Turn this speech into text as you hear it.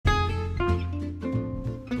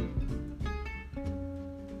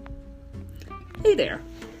Hey there.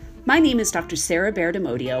 My name is Dr. Sarah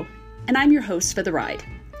Berdamodio, and I'm your host for The Ride,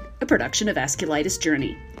 a production of Vasculitis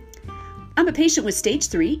Journey. I'm a patient with stage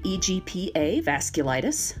 3 EGPA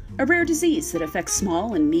vasculitis, a rare disease that affects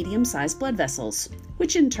small and medium-sized blood vessels,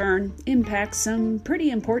 which in turn impacts some pretty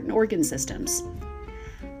important organ systems.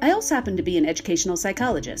 I also happen to be an educational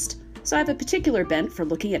psychologist, so I have a particular bent for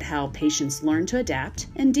looking at how patients learn to adapt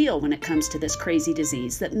and deal when it comes to this crazy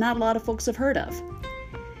disease that not a lot of folks have heard of.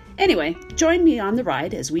 Anyway, join me on the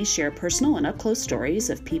ride as we share personal and up-close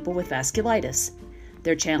stories of people with vasculitis,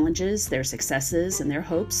 their challenges, their successes, and their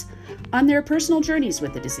hopes on their personal journeys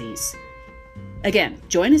with the disease. Again,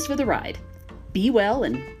 join us for the ride. Be well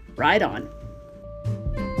and ride on.